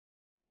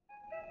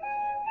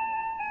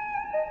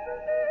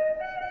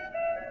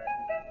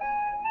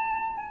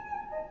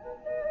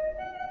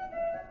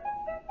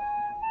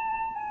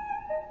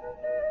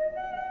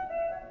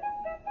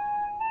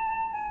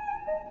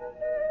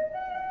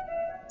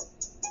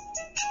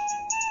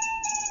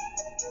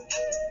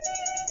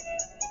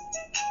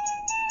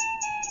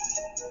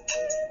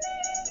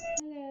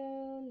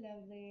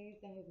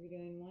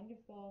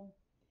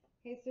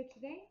So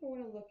today I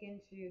want to look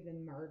into the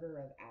murder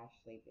of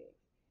Ashley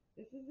Biggs.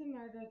 This is a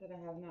murder that I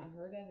have not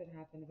heard of. It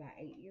happened about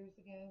 8 years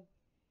ago.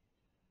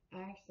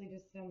 I actually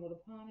just stumbled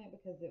upon it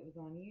because it was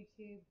on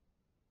YouTube.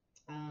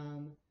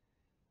 Um,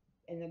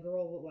 and the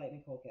girl looked like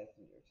Nicole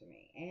Kessinger to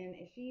me, and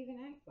she even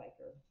acts like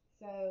her.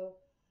 So,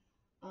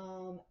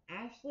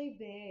 Ashley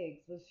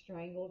Biggs was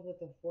strangled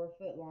with a 4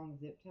 foot long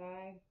zip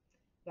tie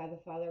by the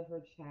father of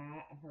her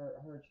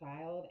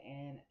child,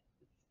 and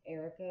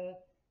Erica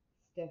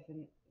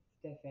Stefan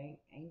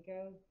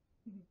Stefanko.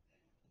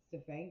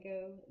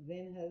 Stefanko,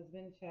 then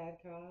husband Chad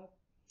Cobb.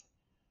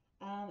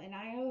 I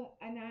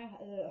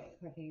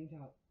can't even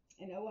talk.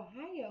 An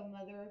Ohio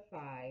mother of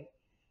five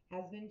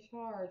has been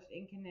charged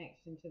in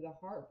connection to the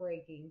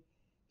heartbreaking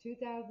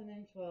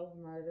 2012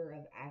 murder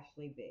of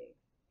Ashley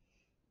Biggs,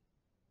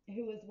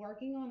 who was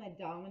working on a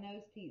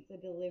Domino's pizza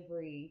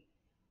delivery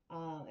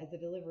as a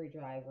delivery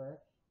driver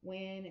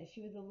when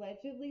she was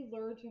allegedly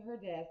lured to her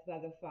death by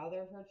the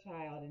father of her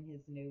child and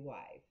his new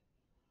wife.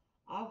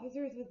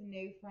 Officers with the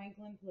New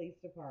Franklin Police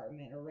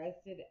Department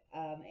arrested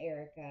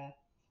Erica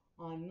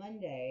on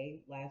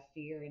Monday last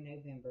year in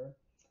November,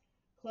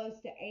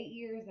 close to 8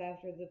 years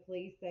after the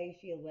police say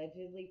she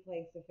allegedly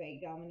placed a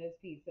fake Domino's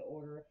pizza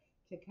order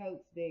to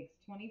coax Biggs,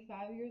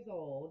 25 years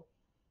old,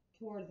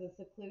 towards a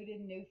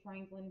secluded New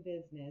Franklin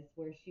business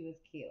where she was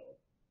killed.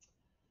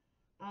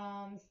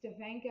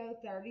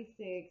 Stefanko,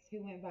 36,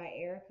 who went by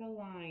Erica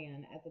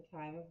Lyon at the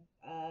time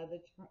of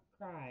the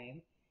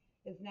crime,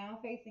 is now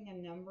facing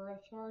a number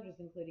of charges,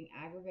 including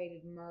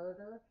aggravated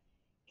murder,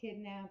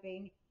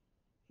 kidnapping,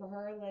 for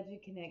her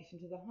alleged connection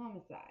to the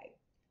homicide.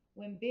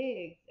 When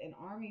Biggs, an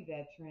Army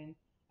veteran,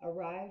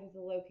 arrived at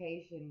the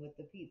location with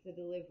the pizza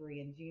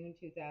delivery in June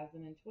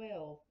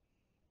 2012,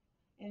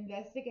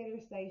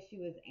 investigators say she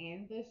was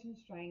ambushed and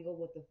strangled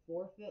with a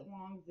 4 foot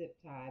long zip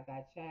tie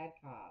by Chad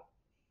Cobb,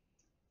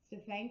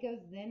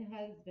 Stefanko's then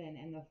husband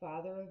and the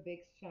father of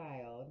Biggs'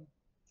 child.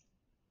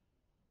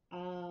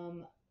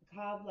 Um,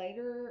 Cobb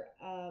later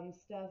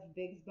stuffed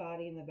Biggs'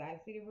 body in the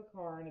backseat of her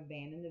car and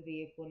abandoned the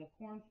vehicle in a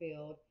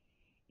cornfield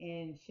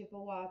in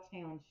Chippewa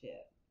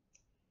Township,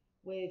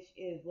 which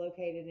is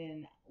located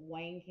in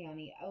Wayne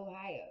County,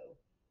 Ohio.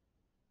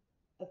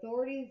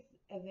 Authorities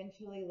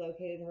eventually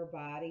located her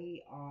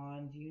body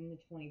on June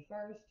the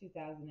 21st,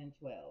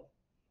 2012,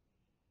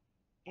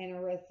 and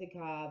arrested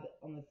Cobb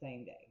on the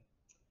same day.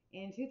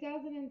 In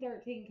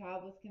 2013,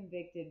 Cobb was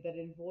convicted but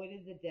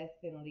avoided the death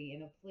penalty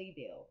in a plea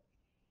deal.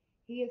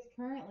 He is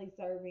currently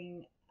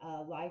serving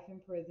life in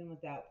prison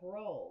without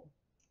parole.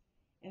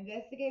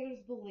 Investigators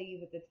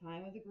believe at the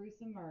time of the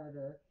gruesome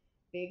murder,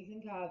 Biggs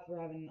and Cobb were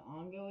having an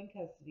ongoing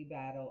custody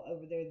battle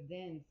over their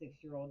then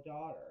 6-year-old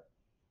daughter.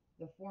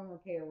 The former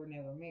pair were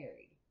never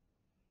married.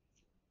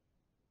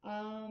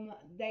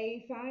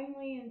 They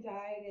finally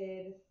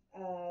indicted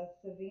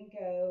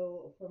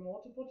Stefanko for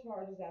multiple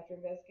charges after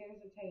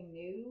investigators obtained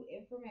new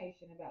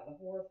information about the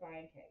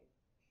horrifying case.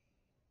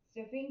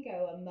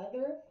 Stefanko, a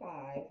mother of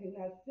five who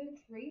has since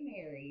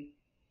remarried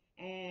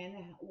and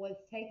was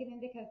taken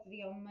into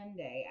custody on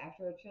Monday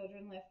after her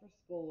children left for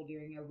school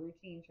during a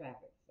routine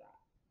traffic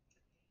stop.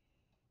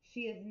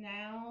 She is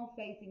now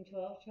facing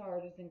 12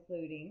 charges,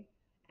 including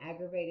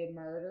aggravated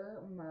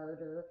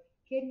murder,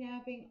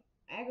 kidnapping,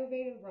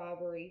 aggravated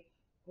robbery,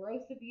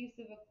 gross abuse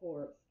of a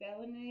corpse,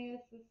 felonious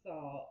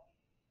assault,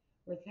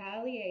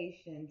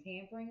 retaliation,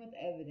 tampering with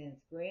evidence,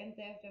 grand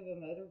theft of a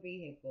motor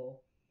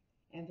vehicle,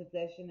 and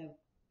possession of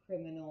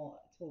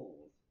criminal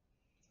tools.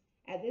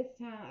 At this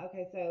time,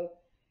 okay, so,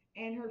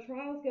 and her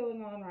trial's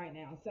going on right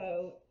now.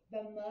 So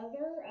the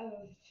mother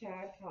of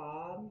Chad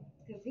Cobb,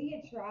 because he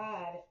had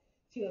tried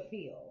to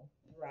appeal,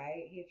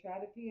 right? He had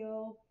tried to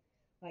appeal,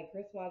 like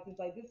Chris Watson's,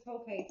 like this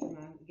whole case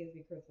reminds gives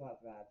me Chris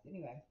Watts vibes.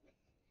 Anyway,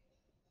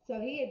 so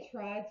he had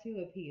tried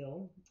to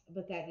appeal,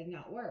 but that did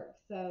not work.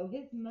 So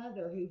his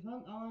mother, who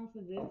hung on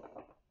to this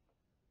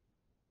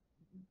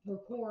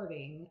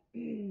recording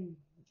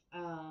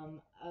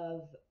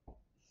of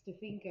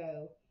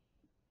Stefanko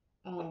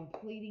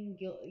pleading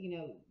guilt,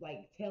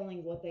 like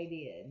telling what they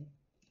did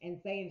and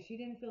saying she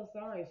didn't feel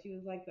sorry. She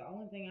was like, the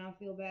only thing I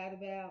feel bad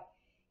about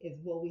is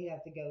what we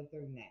have to go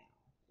through now.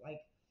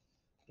 Like,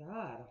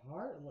 God,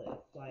 heartless.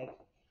 Like,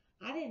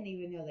 I didn't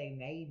even know they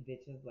made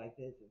bitches like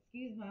this.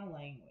 Excuse my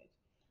language.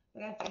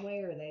 But I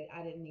swear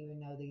I didn't even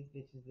know these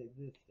bitches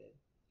existed.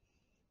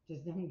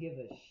 Just don't give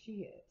a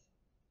shit.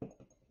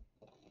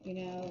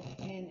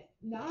 And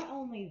not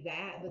only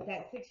that, but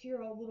that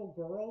 6-year-old little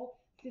girl,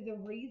 see, the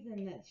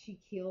reason that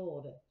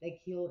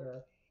they killed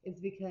her, is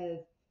because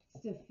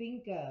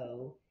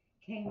Stefanko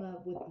came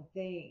up with the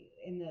thing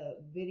in the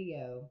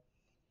video.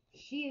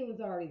 She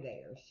was already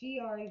there. She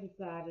already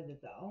decided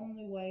that the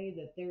only way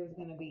that there was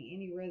going to be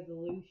any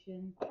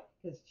resolution,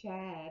 because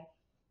Chad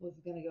was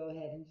going to go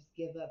ahead and just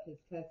give up his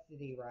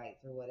custody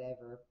rights or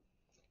whatever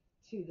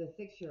to the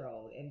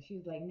 6-year-old. And she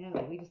was like,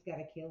 no, we just got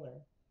to kill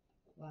her.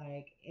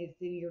 Like,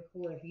 it's in your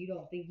court if you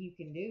don't think you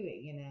can do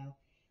it.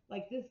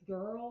 Like, this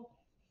girl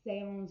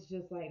sounds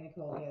just like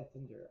Nicole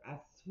Kessinger. I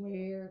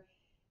swear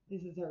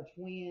this is her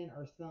twin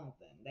or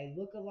something. They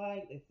look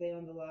alike, they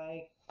sound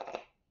alike.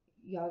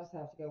 Y'all just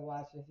have to go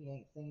watch it if you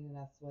ain't seen it,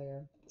 I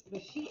swear.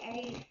 But she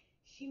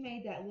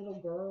made that little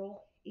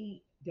girl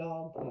eat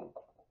dog poop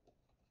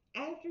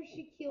after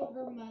she killed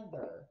her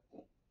mother.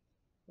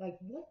 Like,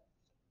 what?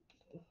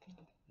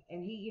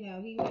 And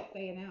he was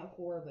staying out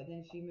for her, but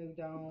then she moved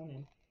on,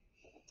 and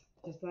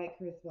just like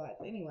Chris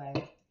Watts. Anyway,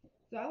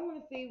 so I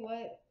want to see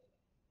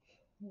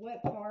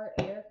what part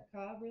Erica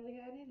Cobb really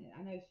had in it.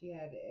 I know she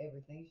had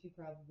everything. She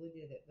probably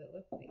did it, but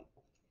let's see.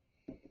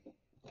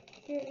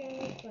 Spirit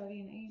guides,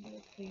 guardian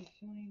angels, please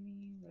join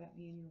me. Wrap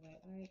me in your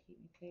white light. Keep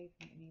me safe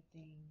from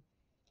anything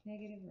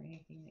negative or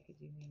anything that could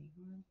do me any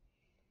harm.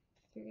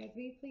 Spirit guides,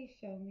 will you please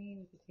show me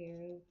with the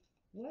tarot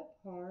what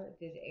part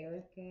did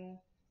Erica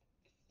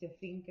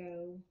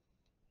Stefanko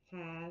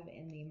have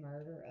in the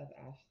murder of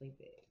Ashley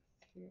Biggs?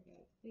 Spirit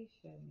guides, please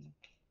show me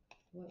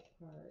what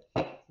part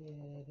did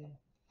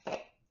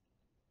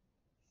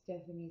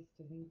Stephanie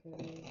Stefanko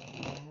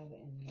have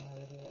in the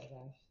murder of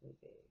Ashley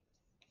Biggs?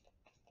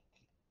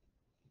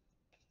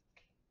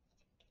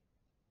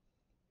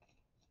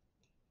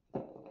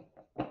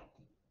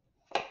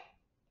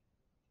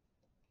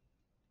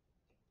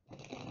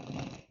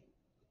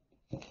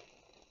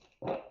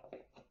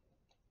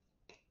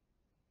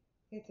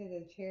 Okay, so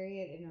the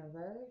Chariot in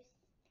reverse.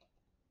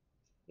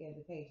 We have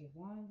the Page of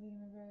Wands in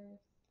reverse.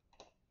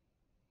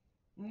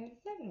 And we have the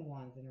Seven of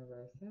Wands in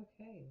reverse.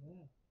 Okay,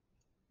 well,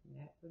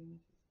 that pretty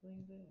much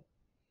explains it.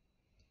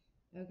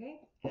 Okay,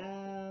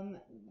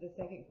 the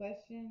second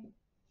question.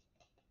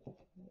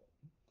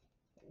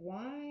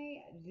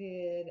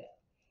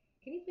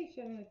 Can you please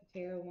show me with the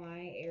tarot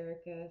why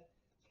Erica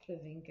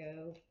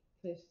Stefanko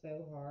pushed so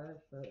hard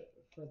for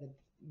the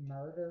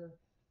murder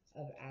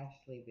of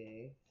Ashley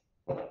Biggs?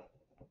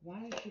 Why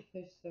did she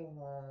push so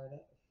hard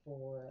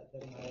for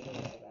the murder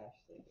of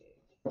Ashley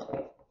Biggs?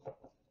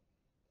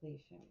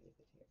 Please show me with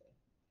the tarot.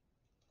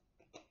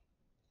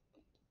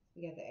 We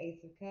got the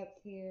Ace of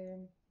Cups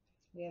here.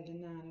 We have the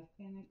Nine of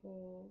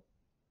Pentacles.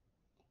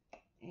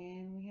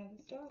 And we have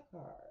the Star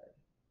card.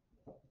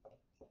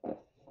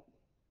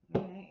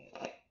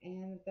 Alright.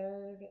 And the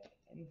third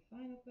and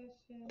final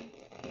question.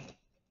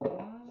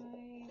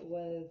 Why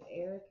was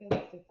Erica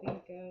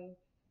Stefanko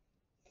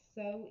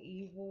so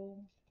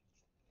evil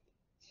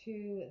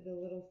to the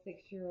little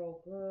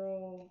 6-year-old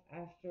girl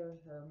after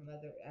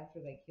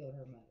they killed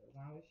her mother?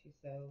 Why was she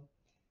so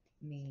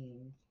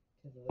mean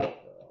to the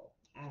little girl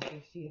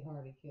after she had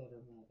already killed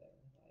her mother?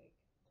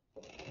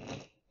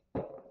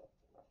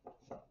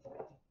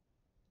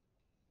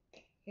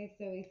 Okay,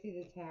 so we see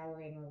the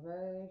Tower in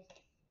reverse.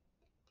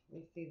 We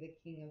see the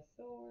King of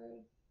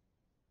Swords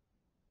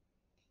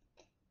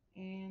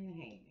and the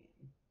Hangman.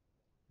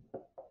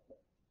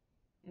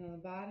 And on the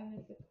bottom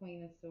is the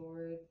Queen of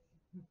Swords.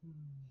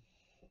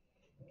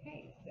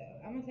 Okay, so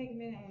I'm going to take a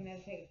minute. I'm going to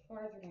meditate the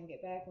cards. We're going to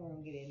get back and we're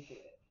going to get into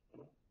it.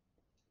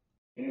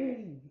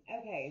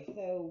 Okay,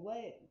 so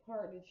what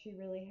part did she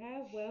really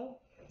have?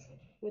 Well,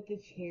 with the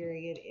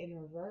Chariot in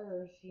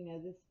reverse,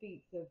 this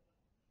speaks of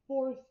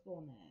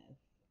forcefulness,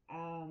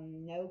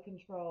 no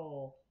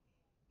control,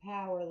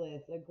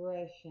 powerless,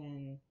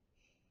 aggression,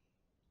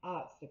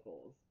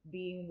 obstacles,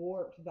 being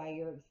warped by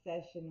your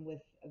obsession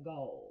with a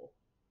goal.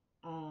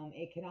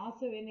 It can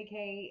also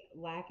indicate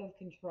lack of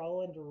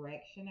control and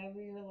direction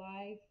over your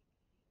life.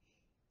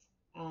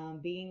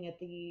 Being at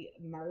the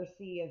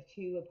mercy of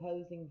two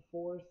opposing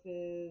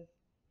forces,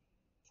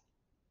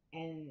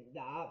 and the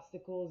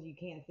obstacles, you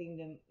can't seem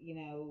to,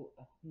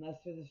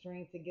 muster the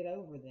strength to get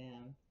over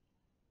them.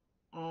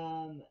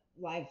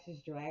 Life's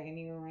just dragging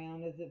you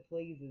around as it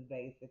pleases,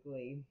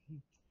 basically.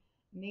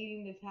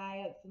 Needing to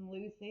tie up some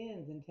loose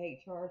ends and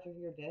take charge of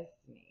your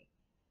destiny.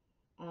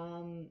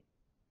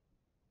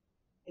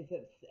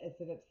 It's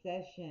an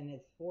obsession,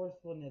 it's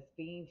forcefulness,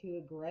 being too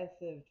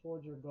aggressive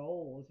towards your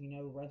goals,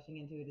 rushing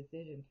into a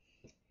decision.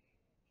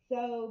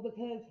 So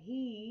because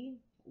he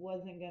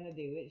wasn't going to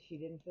do it, she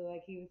didn't feel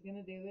like he was going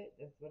to do it.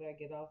 That's what I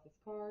get off this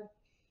card.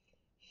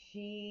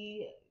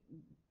 She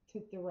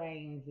took the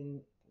reins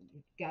and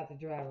got the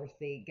driver's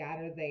seat, got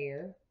her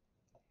there,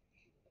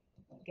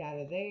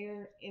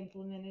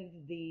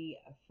 implemented the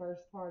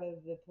first part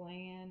of the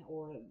plan,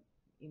 or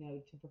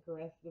to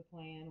progress the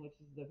plan, which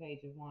is the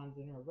Page of Wands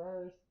in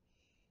reverse,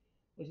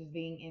 which is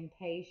being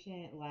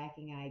impatient,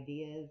 lacking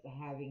ideas,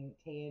 having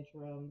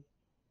tantrums,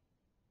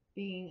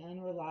 being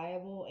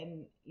unreliable,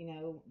 and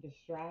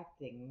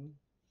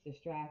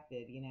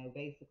distracted.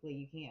 Basically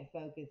you can't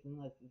focus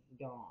unless it's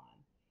gone.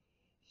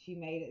 She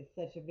made it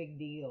such a big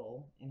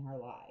deal in her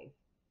life.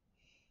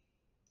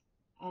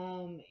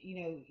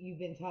 You've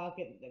been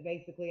talking,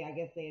 basically, I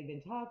guess they had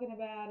been talking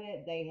about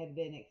it. They had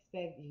been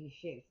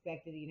she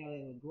expected,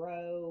 it would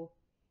grow,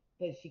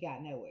 but she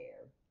got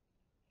nowhere.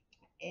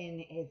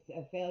 And it's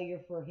a failure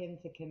for him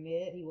to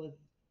commit. He was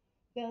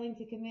failing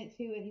to commit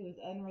to it. He was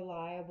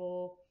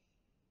unreliable.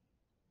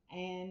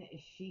 And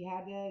she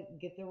had to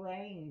get the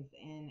reins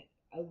and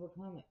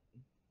overcome it.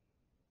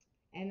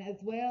 And as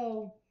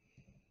well,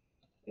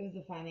 it was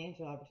a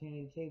financial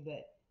opportunity too,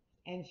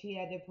 and she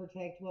had to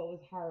protect what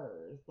was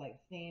hers, like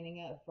standing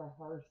up for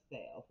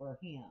herself or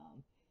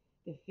him,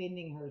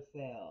 defending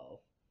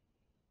herself,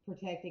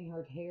 protecting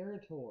her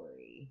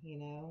territory, you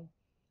know,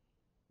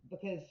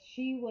 because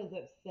she was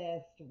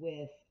obsessed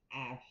with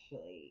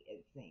Ashley,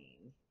 it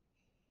seems.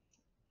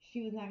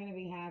 She was not going to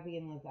be happy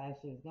unless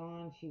Ashley was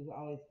gone. She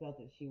always felt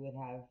that she would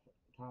have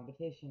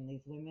competition.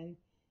 These women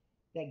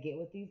that get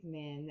with these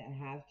men that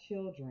have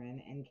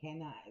children and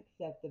cannot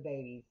accept the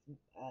baby's,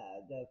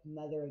 the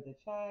mother of the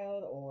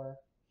child, or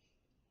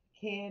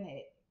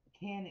can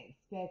can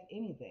expect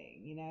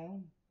anything, you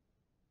know,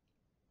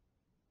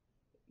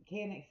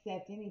 can't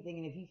accept anything.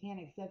 And if you can't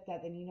accept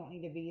that, then you don't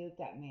need to be with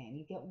that man.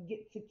 You don't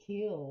get to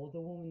kill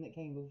the woman that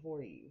came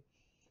before you.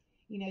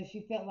 You know,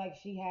 she felt like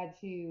she had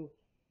to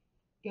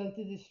go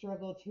through the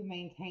struggle to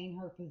maintain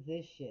her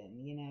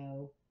position, you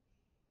know,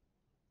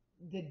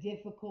 the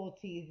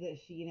difficulties that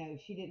she, you know,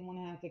 she didn't want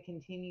to have to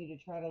continue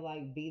to try to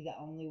like be the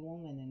only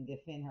woman and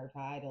defend her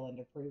title and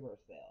to prove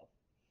herself.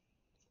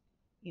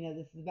 You know,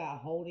 this is about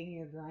holding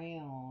your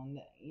ground,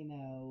 you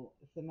know,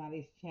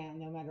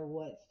 no matter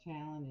what's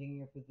challenging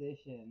your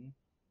position,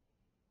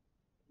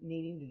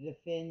 needing to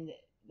defend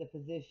the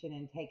position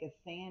and take a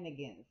stand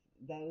against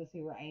those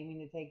who were aiming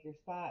to take your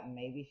spot. And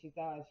maybe she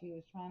thought she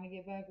was trying to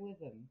get back with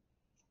him.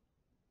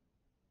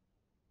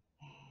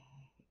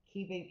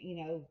 Keeping,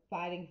 you know,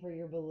 fighting for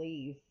your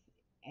beliefs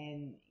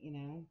and, you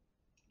know,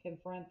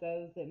 confront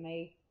those that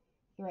may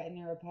threaten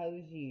or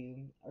oppose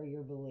you or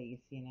your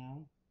beliefs, you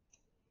know,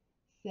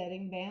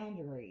 setting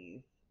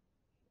boundaries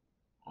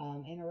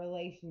in a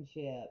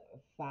relationship,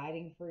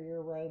 fighting for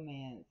your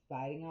romance,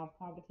 fighting off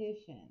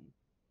competition,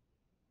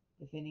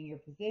 defending your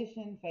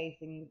position,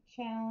 facing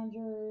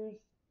challengers.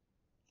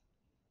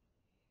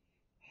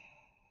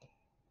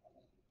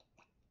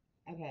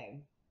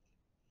 Okay,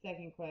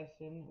 second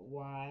question,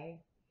 why?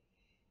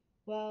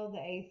 Well, the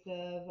Ace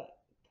of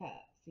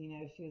Cups, you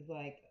know, she was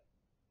like,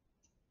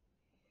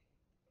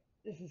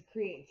 this is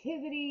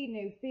creativity,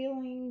 new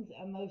feelings,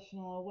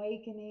 emotional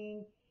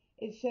awakening.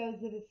 It shows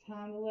that it's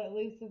time to let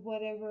loose of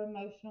whatever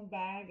emotional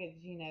baggage,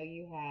 you know,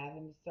 you have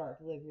and to start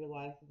to live your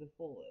life to the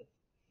fullest.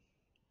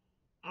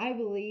 I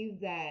believe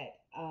that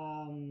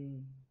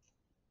the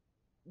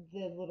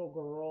little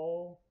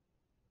girl,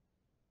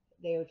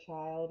 their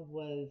child,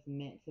 was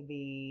meant to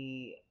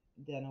be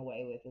done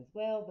away with as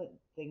well, but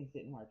things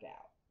didn't work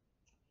out.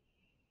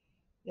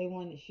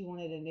 She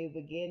wanted a new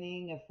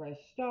beginning, a fresh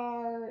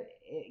start,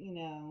 you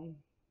know,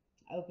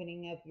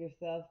 opening up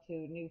yourself to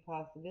new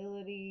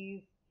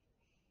possibilities,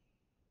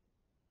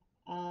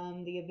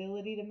 the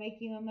ability to make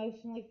you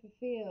emotionally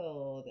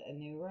fulfilled, a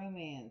new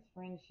romance,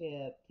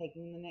 friendship,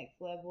 taking the next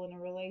level in a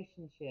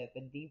relationship,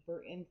 a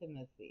deeper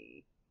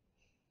intimacy,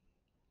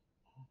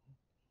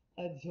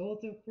 a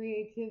jolt of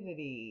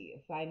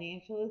creativity,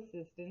 financial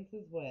assistance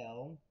as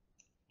well,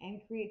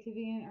 and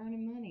creativity and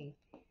earning money.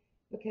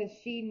 Because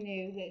she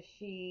knew that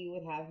she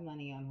would have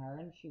money on her,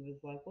 and she was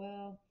like,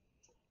 well,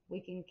 we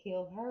can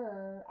kill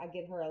her. I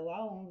get her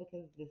alone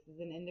because this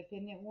is an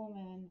independent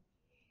woman.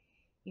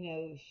 You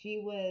know, she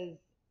was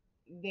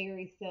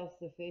very self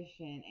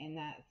sufficient, and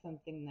that's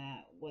something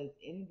that was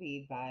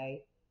envied by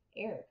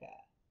Erica,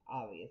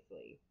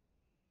 obviously.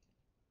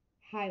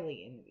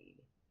 Highly envied.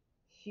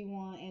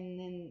 And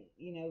then,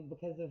 you know,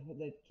 because of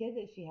the kid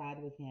that she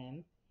had with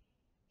him,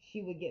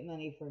 she would get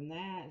money from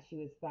that. She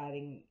was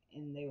fighting,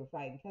 and they were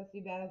fighting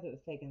custody battles. It was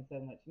taking so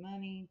much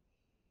money.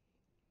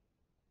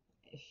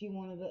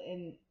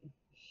 And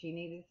she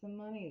needed some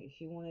money.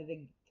 She wanted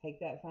to take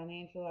that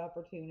financial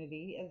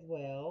opportunity as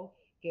well,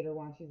 get her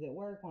while she's at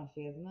work, while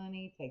she has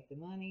money, take the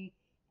money,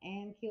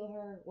 and kill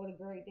her. What a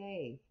great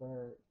day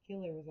for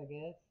killers, I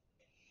guess.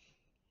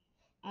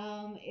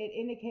 It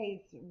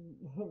indicates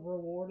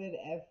rewarded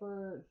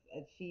efforts,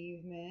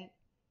 achievement,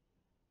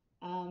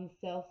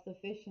 self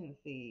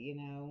sufficiency, you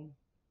know.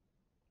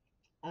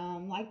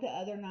 Like the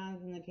other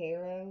nines in the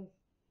tarot,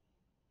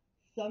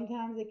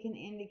 sometimes it can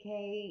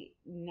indicate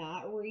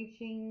not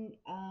reaching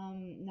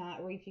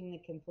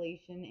the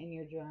completion in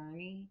your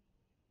journey.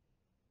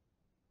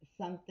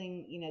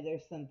 Something, you know,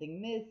 there's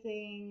something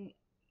missing,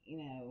 you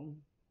know.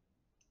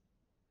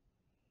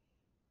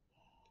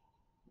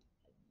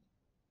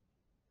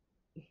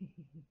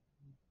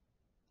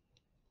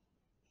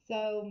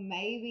 So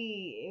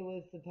maybe it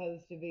was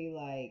supposed to be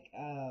like,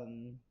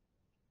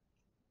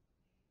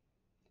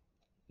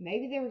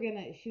 maybe they were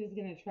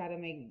gonna try to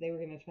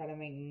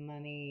make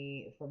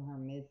money from her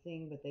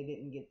missing, but they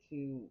didn't get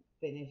to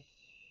finish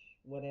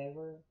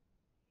whatever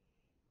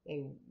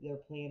their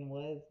plan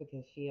was,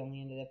 because she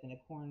only ended up in a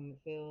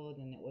cornfield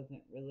and it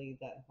wasn't really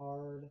that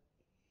hard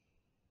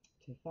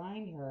to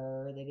find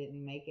her. They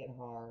didn't make it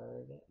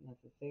hard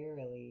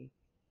necessarily,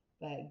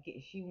 but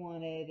she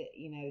wanted,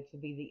 you know, to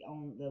be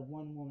the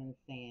one woman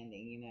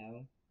standing. You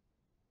know,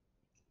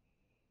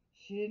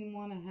 she didn't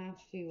want to have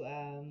to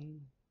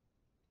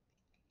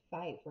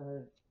fight for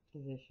her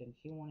position.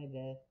 She wanted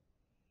to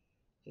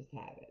just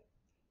have it.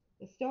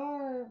 The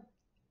star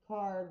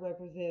card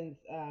represents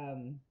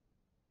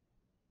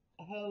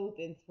hope,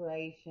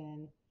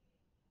 inspiration,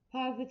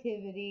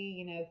 positivity.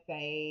 You know,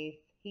 faith,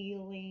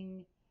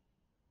 healing,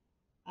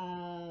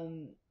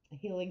 um,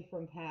 healing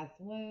from past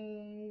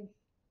wounds,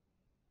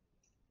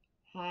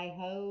 high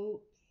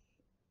hopes,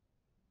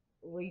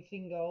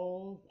 reaching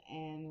goals,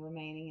 and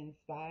remaining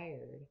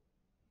inspired.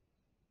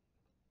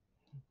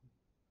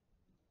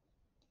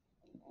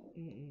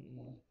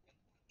 Mm-mm.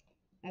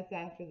 That's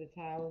after the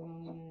tower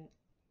moment.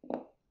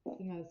 It's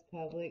the most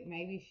public.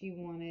 Maybe she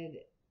wanted,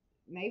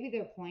 maybe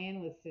their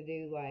plan was to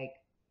do like,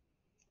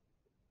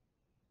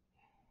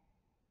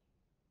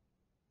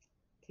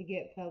 to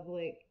get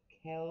public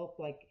help.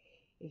 Like,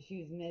 if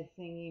she was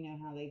missing, you know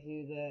how they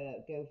do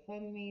the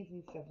GoFundMe's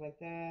and stuff like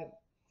that.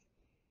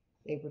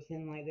 They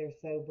pretend like they're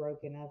so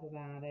broken up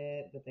about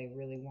it, but they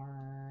really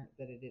weren't,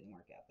 but it didn't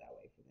work out that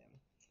way for them.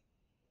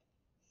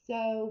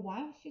 So,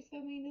 why was she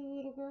so mean to the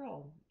little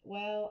girl?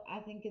 Well, I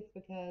think it's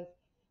because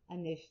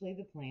initially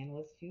the plan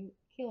was to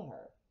kill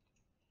her.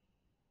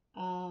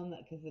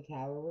 Because the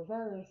tower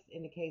reverse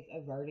indicates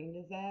averting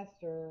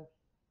disaster,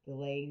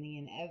 delaying the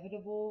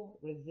inevitable,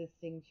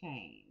 resisting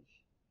change.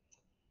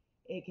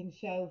 It can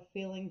show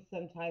feeling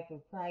some type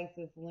of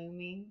crisis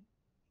looming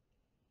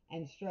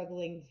and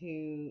struggling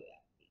to,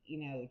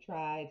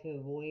 try to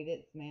avoid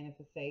its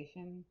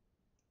manifestation.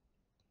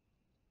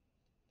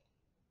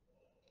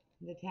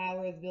 The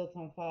tower is built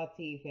on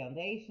faulty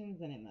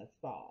foundations and it must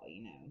fall.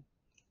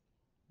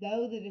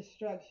 Though the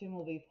destruction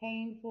will be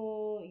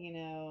painful,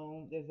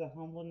 there's a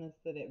humbleness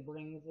that it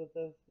brings with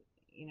us,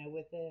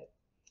 with it.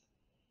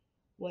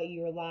 What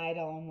you relied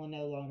on will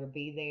no longer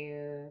be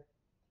there.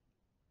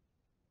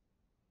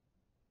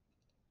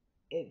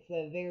 It's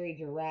a very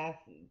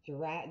Jurassic,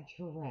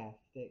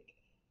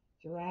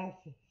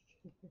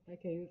 I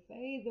can't even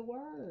say the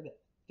word,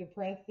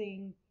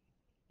 depressing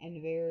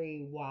and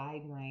very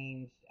wide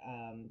range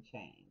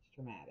change,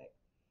 traumatic.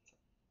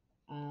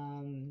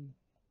 Um,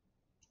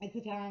 it's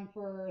a time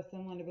for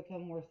someone to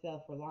become more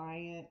self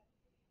reliant.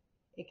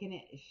 It can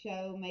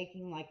show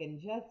making like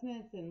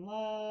adjustments in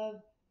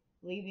love,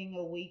 leaving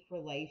a weak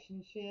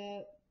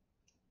relationship,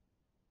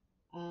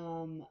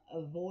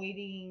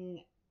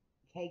 avoiding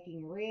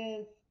taking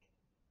risks,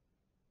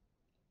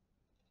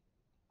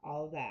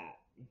 all that.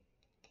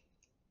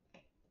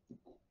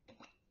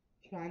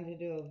 Trying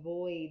to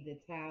avoid the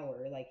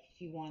tower. Like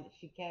she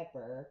kept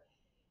her,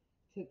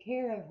 took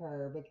care of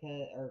her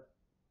because, or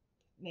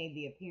made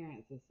the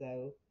appearance of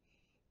so,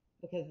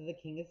 because of the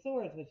King of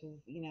Swords, which is,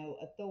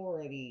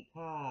 authority,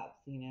 cops,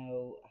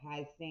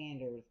 high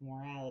standards,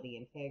 morality,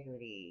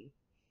 integrity,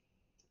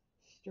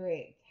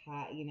 strict,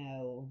 high,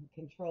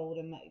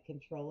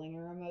 controlling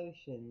her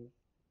emotions.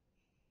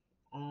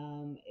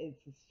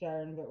 It's a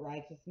stern but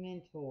righteous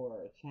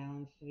mentor,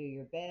 challenged to do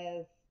your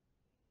best,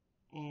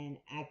 and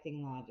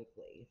acting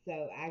logically.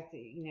 So,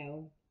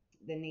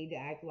 the need to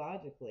act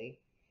logically.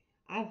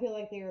 I feel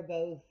like they are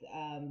both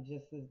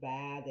just as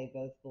bad. They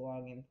both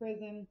belong in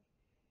prison.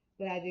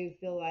 But I do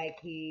feel like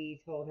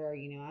he told her,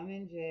 I'm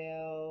in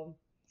jail.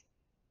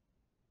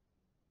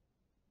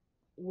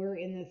 We're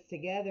in this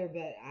together,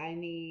 but I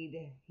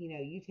need,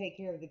 you take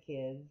care of the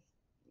kids.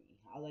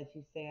 I'll let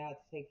you stay out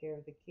to take care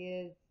of the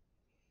kids.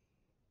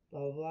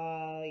 Blah, blah,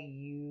 blah.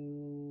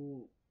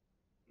 You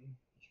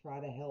try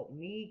to help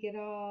me get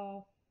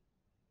off.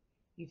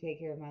 You take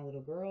care of my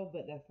little girl,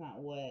 but that's not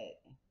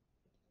what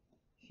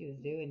she was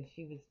doing.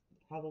 She was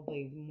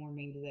probably more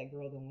mean to that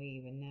girl than we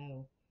even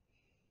know.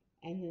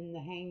 And then the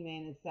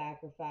hangman is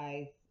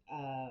sacrifice,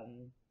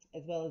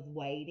 as well as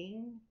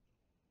waiting,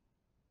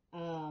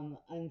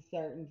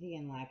 uncertainty,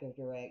 and lack of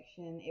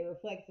direction. It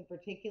reflects a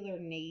particular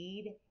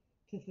need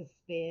to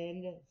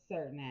suspend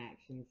certain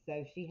actions.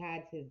 So she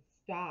had to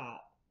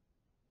stop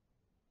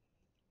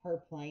her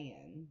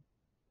plan,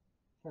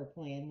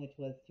 which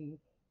was to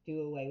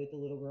do away with the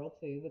little girl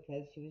too,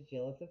 because she was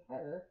jealous of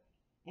her,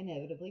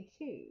 inevitably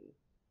too.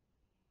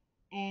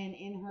 And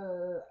in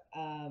her,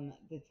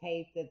 the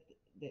tape that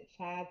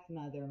Chad's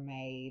mother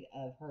made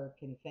of her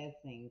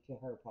confessing to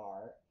her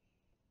part,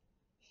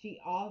 she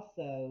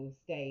also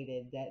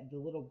stated that the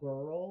little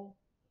girl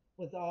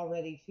was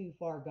already too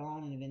far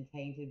gone and had been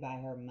tainted by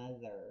her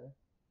mother.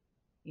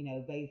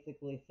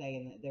 Basically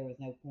saying that there was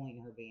no point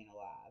in her being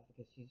alive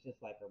because she's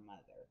just like her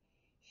mother.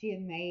 She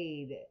had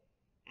made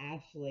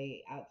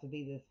Ashley out to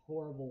be this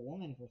horrible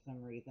woman for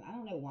some reason. I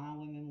don't know why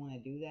women want to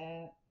do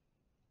that,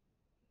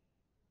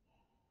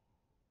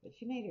 but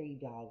she made her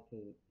eat dog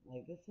poop.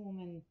 Like this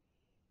woman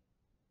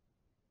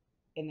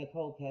in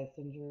Nicole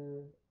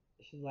Kessinger,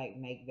 she's like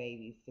make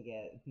babies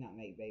together, not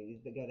make babies,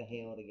 but go to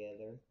hell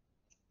together.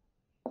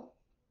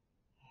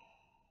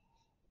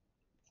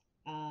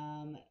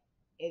 Um,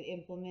 it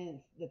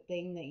implements the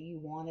thing that you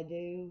want to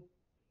do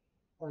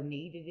or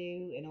need to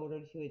do in order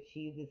to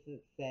achieve the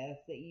success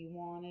that you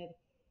wanted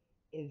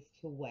is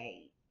to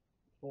wait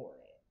for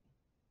it.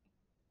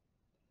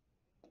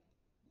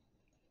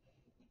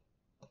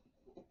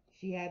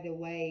 She had to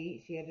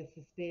wait. She had to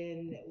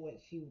suspend what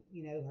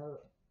her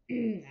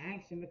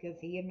action because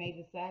he had made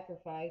the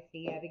sacrifice.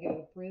 He had to go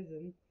to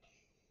prison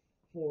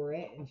for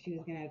it, and she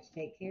was going to have to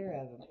take care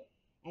of him.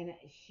 And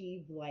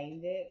she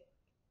blamed it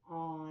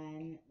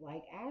on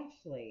like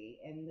Ashley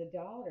and the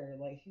daughter.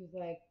 Like she was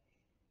like,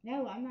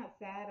 "No, I'm not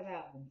sad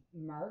about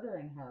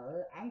murdering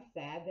her. I'm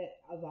sad that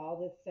of all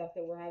this stuff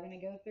that we're having to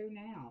go through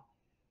now."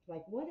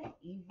 Like, what an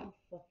evil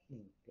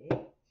fucking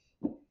bitch.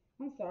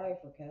 I'm sorry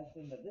for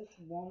cussing, but this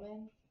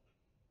woman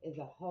is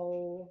a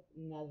whole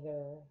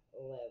nother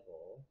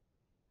level.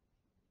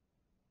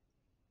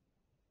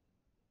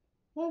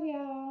 Love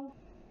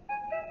y'all.